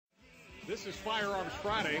This is Firearms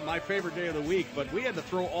Friday, my favorite day of the week, but we had to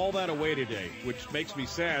throw all that away today, which makes me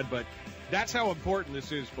sad, but that's how important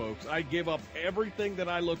this is, folks. I give up everything that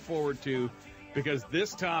I look forward to because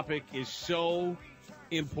this topic is so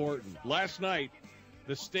important. Last night,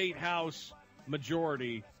 the State House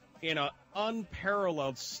majority, in an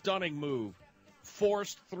unparalleled, stunning move,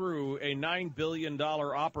 forced through a $9 billion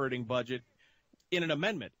operating budget in an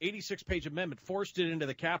amendment, 86-page amendment, forced it into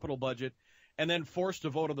the capital budget, and then forced a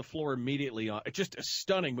vote on the floor immediately on. It's just a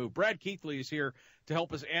stunning move. Brad Keithley is here to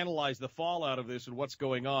help us analyze the fallout of this and what's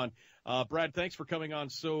going on. Brad, thanks for coming on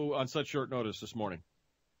such short notice this morning.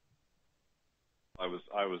 I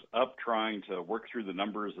was up trying to work through the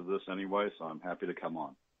numbers of this anyway, so I'm happy to come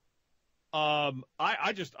on. I'm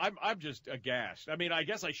just aghast. I mean, I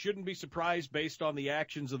guess I shouldn't be surprised based on the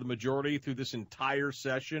actions of the majority through this entire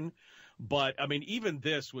session. But I mean, even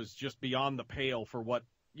this was just beyond the pale for what,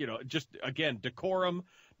 you know, just again, decorum,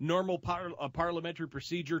 normal parliamentary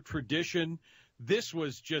procedure, tradition. This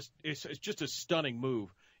was it's just a stunning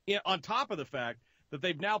move. On top of the fact that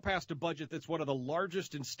they've now passed a budget that's one of the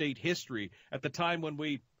largest in state history at the time when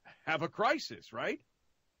we have a crisis, right?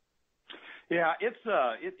 Yeah, it's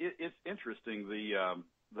interesting. The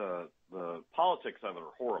politics of it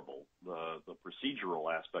are horrible. The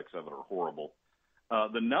procedural aspects of it are horrible.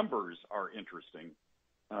 The numbers are interesting.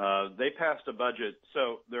 They passed a budget,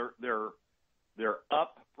 so they're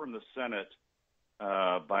up from the Senate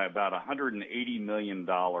by about $180 million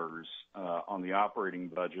on the operating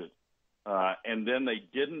budget, and then they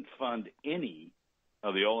didn't fund any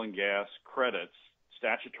of the oil and gas credits.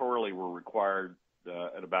 Statutorily, were required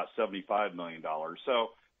at about $75 million.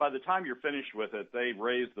 So by the time you're finished with it, they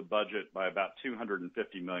raised the budget by about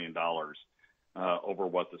 $250 million over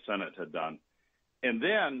what the Senate had done. And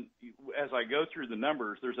then, as I go through the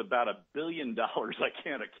numbers, there's about $1 billion I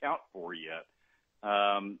can't account for yet.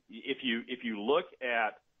 If you look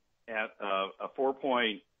at a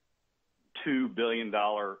 $4.2 billion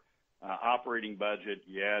operating budget,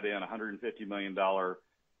 you add in $150 million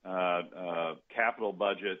capital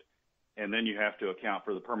budget, and then you have to account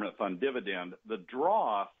for the permanent fund dividend. The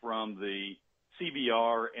draw from the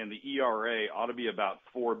CBR and the ERA ought to be about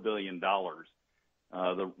 $4 billion.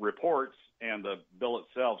 The reports and the bill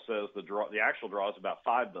itself says the actual draw is about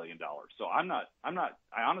 $5 billion. So I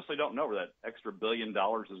honestly don't know where that extra $1 billion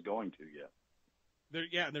is going to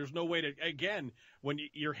yet. There's no way to, again, when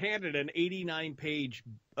you're handed an 89-page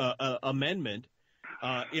amendment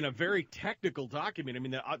in a very technical document, I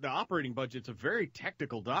mean, the operating budget's a very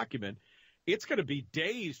technical document. It's going to be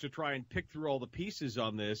days to try and pick through all the pieces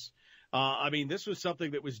on this. I mean, this was something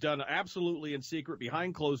that was done absolutely in secret,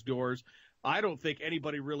 behind closed doors. I don't think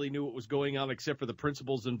anybody really knew what was going on except for the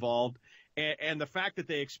principals involved. And the fact that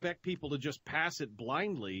they expect people to just pass it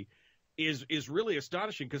blindly is really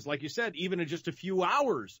astonishing because, like you said, even in just a few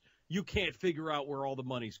hours, you can't figure out where all the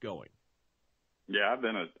money's going. Yeah, I've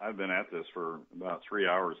been at this for about 3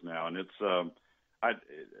 hours now, and it's I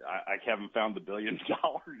haven't found the $1 billion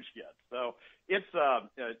yet. So it's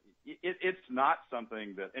not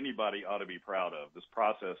something that anybody ought to be proud of. This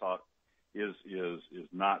process is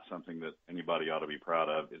not something that anybody ought to be proud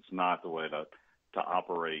of. It's not the way to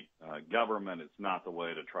operate government. It's not the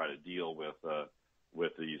way to try to deal with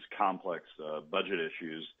these complex budget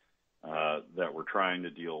issues that we're trying to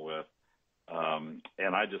deal with. And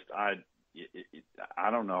I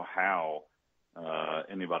don't know how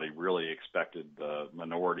anybody really expected the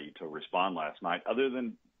minority to respond last night, other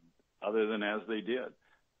than as they did.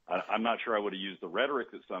 I'm not sure I would have used the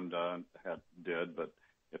rhetoric that some did, but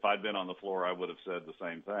if I'd been on the floor, I would have said the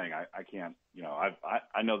same thing. I can't,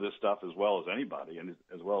 I know this stuff as well as anybody, and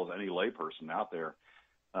as well as any layperson out there.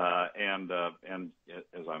 And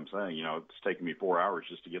as I'm saying, it's taken me 4 hours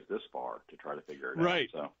just to get this far to try to figure it right.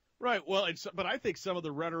 out. So. Right. Well, but I think some of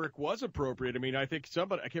the rhetoric was appropriate. I mean, I think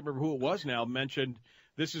somebody, I can't remember who it was now, mentioned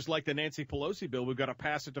this is like the Nancy Pelosi bill. We've got to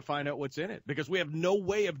pass it to find out what's in it because we have no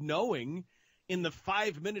way of knowing in the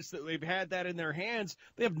 5 minutes that they've had that in their hands.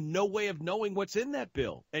 They have no way of knowing what's in that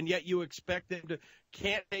bill. And yet you expect them to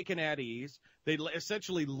can't take an at ease. They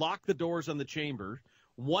essentially lock the doors on the chamber.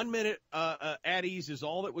 1 minute at ease is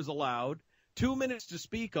all that was allowed. 2 minutes to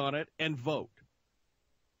speak on it and vote.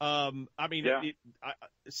 I mean, yeah.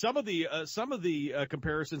 Some of the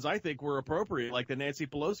comparisons I think were appropriate, like the Nancy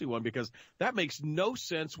Pelosi one, because that makes no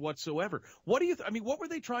sense whatsoever. What do you? What were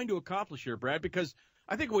they trying to accomplish here, Brad? Because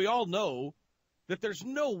I think we all know that there's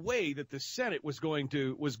no way that the Senate was going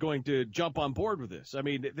to jump on board with this. I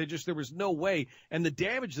mean, there was no way, and the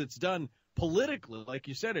damage that's done politically, like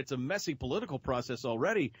you said, it's a messy political process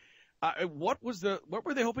already. What were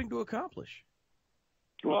they hoping to accomplish?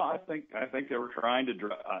 Well, I think they were trying to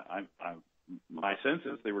my sense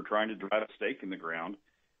is they were trying to drive a stake in the ground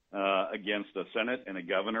against a Senate and a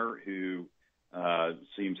governor who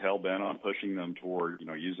seems hell bent on pushing them toward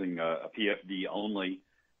using a PFD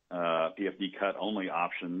cut only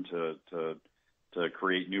option to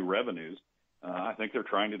create new revenues. I think they're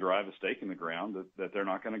trying to drive a stake in the ground that they're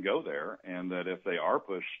not going to go there, and that if they are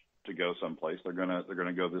pushed to go someplace, they're going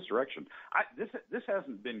to go this direction. This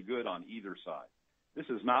hasn't been good on either side. This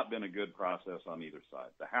has not been a good process on either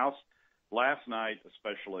side. The House last night,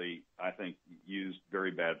 especially, I think, used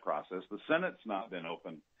very bad process. The Senate's not been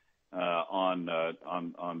open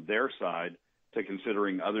on their side to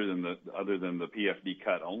considering other than the PFD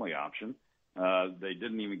cut only option. They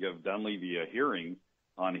didn't even give Dunleavy a hearing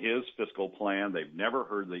on his fiscal plan. They've never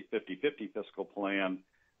heard the 50-50 fiscal plan.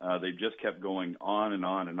 They've just kept going on and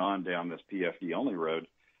on and on down this PFD only road.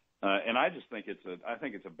 And I just think it's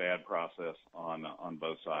a bad process on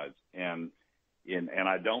both sides. And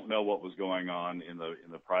I don't know what was going on in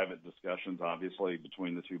the private discussions, obviously,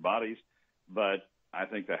 between the two bodies, but I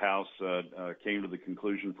think the House came to the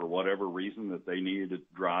conclusion, for whatever reason, that they needed to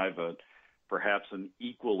drive perhaps an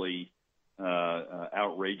equally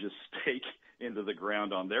outrageous stake into the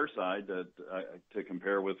ground on their side to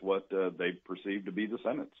compare with what they perceive to be the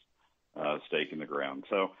Senate's stake in the ground.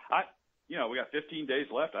 So we got 15 days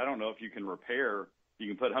left. I don't know if you can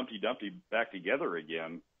put Humpty Dumpty back together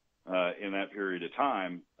again in that period of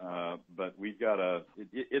time. But we've got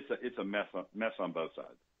it's a mess on both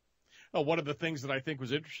sides. Oh, one of the things that I think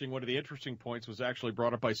was interesting, one of the interesting points was actually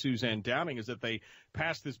brought up by Suzanne Downing, is that they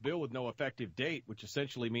passed this bill with no effective date, which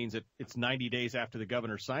essentially means that it's 90 days after the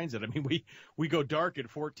governor signs it. I mean, we go dark in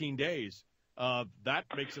 14 days. That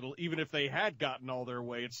makes it, even if they had gotten all their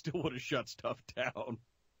way, it still would have shut stuff down.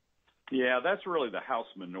 Yeah, that's really the House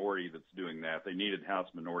minority that's doing that. They needed House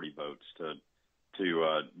minority votes to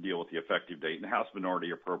deal with the effective date. And the House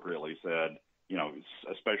minority appropriately said,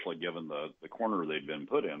 especially given the corner they'd been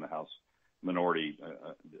put in, the House minority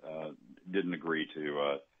didn't agree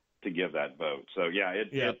to give that vote. So,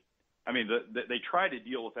 they tried to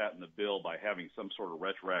deal with that in the bill by having some sort of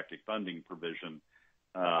retroactive funding provision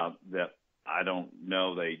that I don't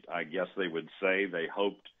know. I guess they would say they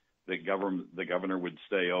hoped that the governor would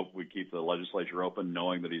would keep the legislature open,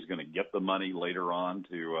 knowing that he's going to get the money later on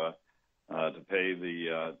to pay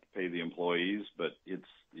the employees. But it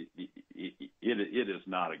is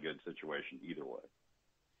not a good situation either way.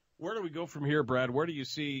 Where do we go from here, Brad? Where do you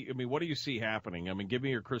see? I mean, what do you see happening? I mean, give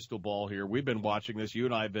me your crystal ball here. We've been watching this. You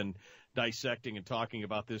and I have been dissecting and talking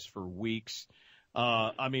about this for weeks.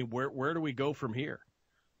 Where do we go from here?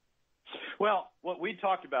 Well, what we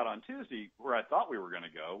talked about on Tuesday, where I thought we were going to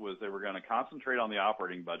go, was they were going to concentrate on the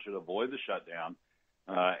operating budget, avoid the shutdown,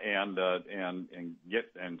 and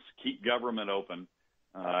keep government open,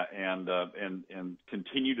 and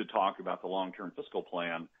continue to talk about the long-term fiscal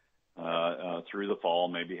plan through the fall.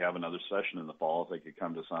 Maybe have another session in the fall if they could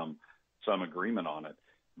come to some agreement on it.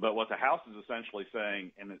 But what the House is essentially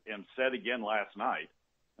saying, and said again last night,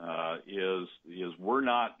 is we're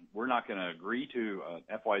not going to agree to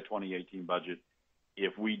an FY 2018 budget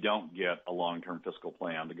if we don't get a long-term fiscal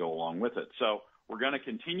plan to go along with it. So we're going to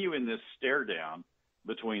continue in this stare down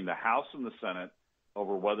between the House and the Senate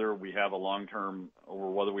over whether we have a long-term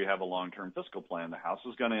fiscal plan. The House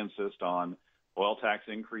is going to insist on oil tax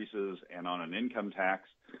increases and on an income tax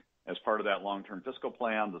as part of that long-term fiscal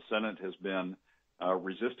plan. The Senate has been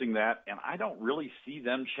resisting that, and I don't really see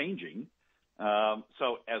them changing.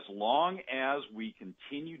 So as long as we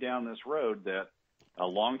continue down this road that a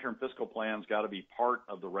long-term fiscal plan's got to be part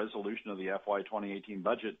of the resolution of the FY 2018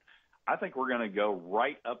 budget, I think we're going to go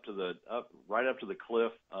right up to the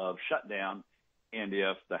cliff of shutdown. And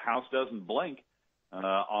if the House doesn't blink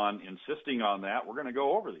on insisting on that, we're going to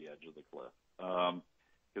go over the edge of the cliff.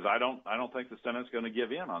 Because I don't think the Senate's going to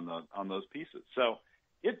give in on those pieces. So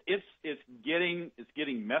it's getting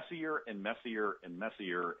messier and messier and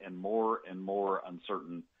messier and more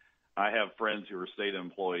uncertain. I have friends who are state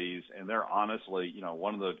employees, and they're honestly,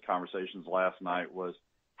 one of the conversations last night was,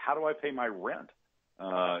 how do I pay my rent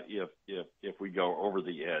if we go over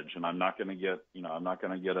the edge? And I'm not going to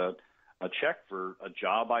get a check for a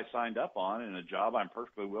job I signed up on and a job I'm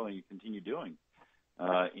perfectly willing to continue doing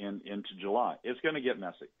into July. It's going to get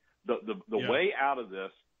messy. The way out of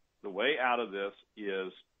this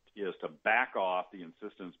is to back off the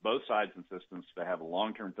insistence, both sides' insistence, to have a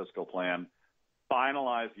long-term fiscal plan,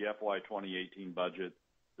 finalize the FY 2018 budget.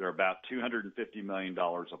 They're about $250 million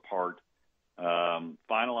apart.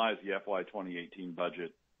 Finalize the FY 2018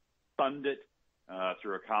 budget, fund it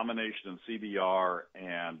through a combination of CBR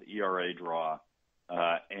and ERA draw,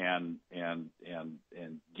 and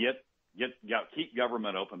keep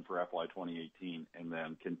government open for FY 2018, and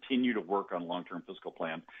then continue to work on long-term fiscal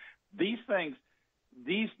plan. These things,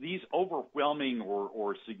 these overwhelming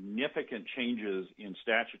or significant changes in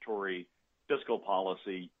statutory fiscal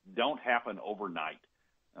policy don't happen overnight.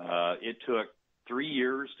 It took 3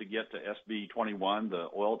 years to get to SB 21, the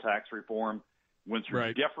oil tax reform. Went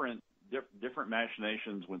through different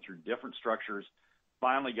machinations, went through different structures,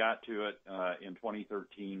 finally got to it in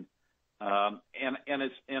 2013.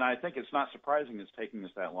 And I think it's not surprising it's taking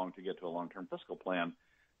us that long to get to a long-term fiscal plan.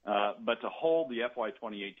 But to hold the FY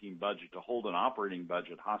 2018 budget, to hold an operating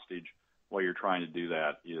budget hostage while you're trying to do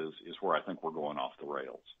that is where I think we're going off the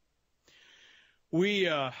rails.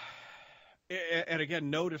 And again,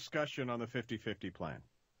 no discussion on the 50-50 plan.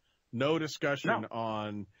 No discussion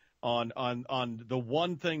on the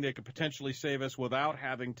one thing that could potentially save us without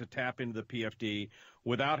having to tap into the PFD,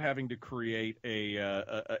 without having to create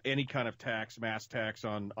any kind of mass tax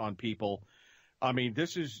on people. I mean,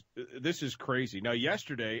 this is crazy. Now,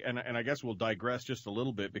 yesterday, and I guess we'll digress just a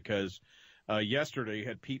little bit because yesterday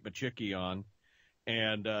had Pete Machicki on,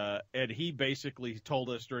 and he basically told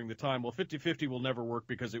us during the time, well, 50-50 will never work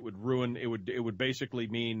because it would basically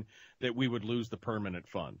mean that we would lose the permanent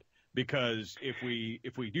fund. Because if we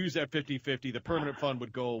use that 50-50, the permanent fund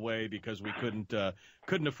would go away because we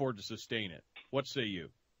couldn't afford to sustain it. What say you?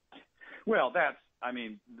 Well,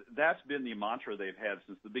 that's been the mantra they've had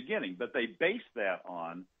since the beginning, but they base that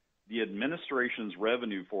on the administration's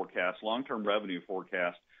revenue forecast, long-term revenue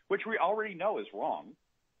forecast, which we already know is wrong.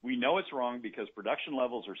 We know it's wrong because production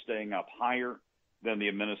levels are staying up higher than the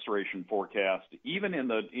administration forecast. Even in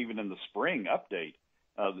the spring update,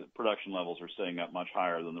 the production levels are staying up much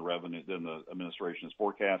higher than the administration's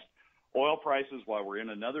forecast. Oil prices, while we're in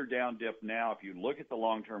another down dip now, if you look at the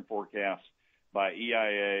long-term forecasts by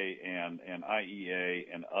EIA and IEA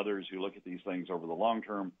and others who look at these things over the long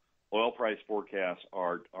term, oil price forecasts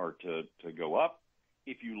are to go up.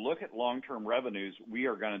 If you look at long-term revenues, we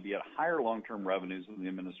are going to be at higher long-term revenues than the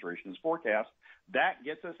administration's forecast. That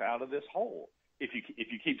gets us out of this hole. If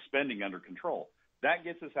you keep spending under control, that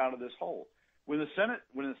gets us out of this hole. When the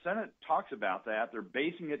Senate talks about that, they're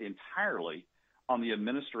basing it entirely on the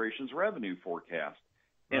administration's revenue forecast.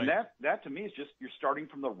 And that to me is just, you're starting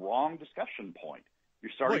from the wrong discussion point.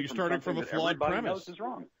 You're starting from a flawed premise. Knows is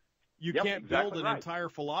wrong. You can't build an entire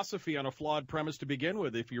philosophy on a flawed premise to begin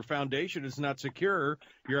with. If your foundation is not secure,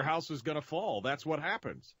 your house is going to fall. That's what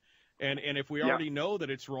happens. And if we already know that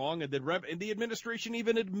it's wrong, and the administration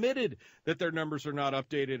even admitted that their numbers are not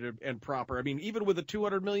updated and proper. I mean, even with a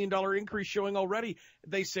 $200 million increase showing already,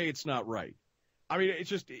 they say it's not right. I mean, it's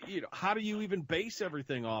just, how do you even base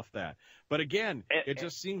everything off that? But again, it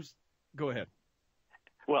just seems – go ahead.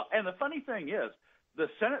 Well, and the funny thing is, the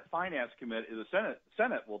Senate Finance Committee, the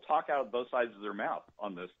Senate will talk out of both sides of their mouth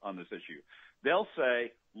on this issue. They'll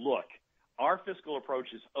say, look, our fiscal approach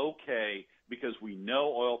is okay because we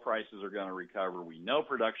know oil prices are going to recover. We know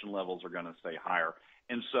production levels are going to stay higher.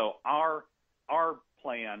 And so our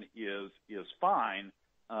plan is fine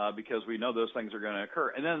because we know those things are going to occur.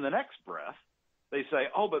 And then in the next breath, they say,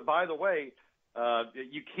 oh, but by the way,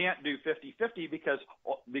 you can't do 50-50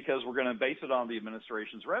 because we're going to base it on the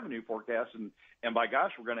administration's revenue forecast, and by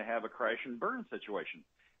gosh, we're going to have a crash and burn situation.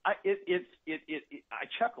 I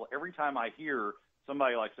chuckle every time I hear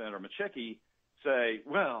somebody like Senator Machicki say,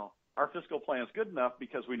 well, our fiscal plan is good enough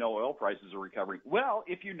because we know oil prices are recovering. Well,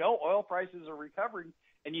 if you know oil prices are recovering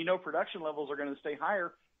and you know production levels are going to stay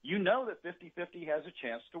higher, you know that 50-50 has a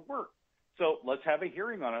chance to work. So let's have a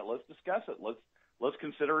hearing on it. Let's discuss it. Let's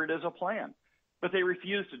consider it as a plan. But they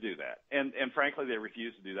refuse to do that, and frankly, they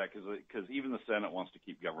refuse to do that because even the Senate wants to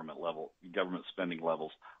keep government spending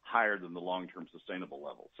levels higher than the long-term sustainable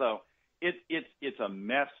level. So it's a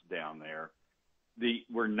mess down there.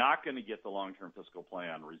 We're not going to get the long-term fiscal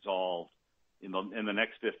plan resolved in the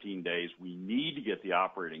next 15 days. We need to get the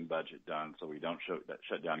operating budget done so we don't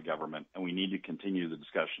shut down government, and we need to continue the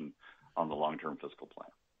discussion on the long-term fiscal plan.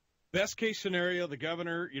 Best case scenario, the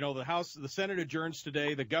governor, the Senate adjourns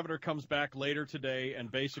today. The governor comes back later today and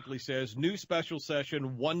basically says, new special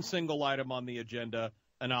session, one single item on the agenda,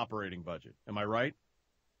 an operating budget. Am I right?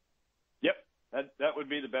 Yep. That would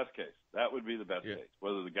be the best case. That would be the best case.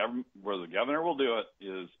 Whether the governor will do it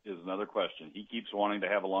is another question. He keeps wanting to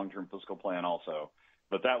have a long-term fiscal plan also,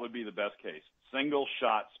 but that would be the best case. Single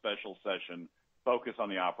shot special session, focus on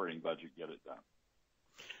the operating budget, get it done.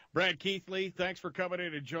 Brad Keithley, thanks for coming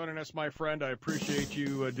in and joining us, my friend. I appreciate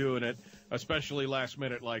you doing it, especially last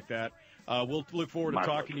minute like that. We'll look forward to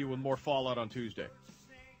talking to you with more fallout on Tuesday.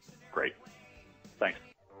 Great. Thanks.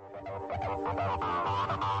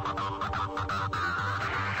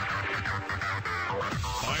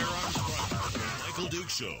 Firearms Friday, the Michael Duke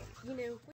Show. You know,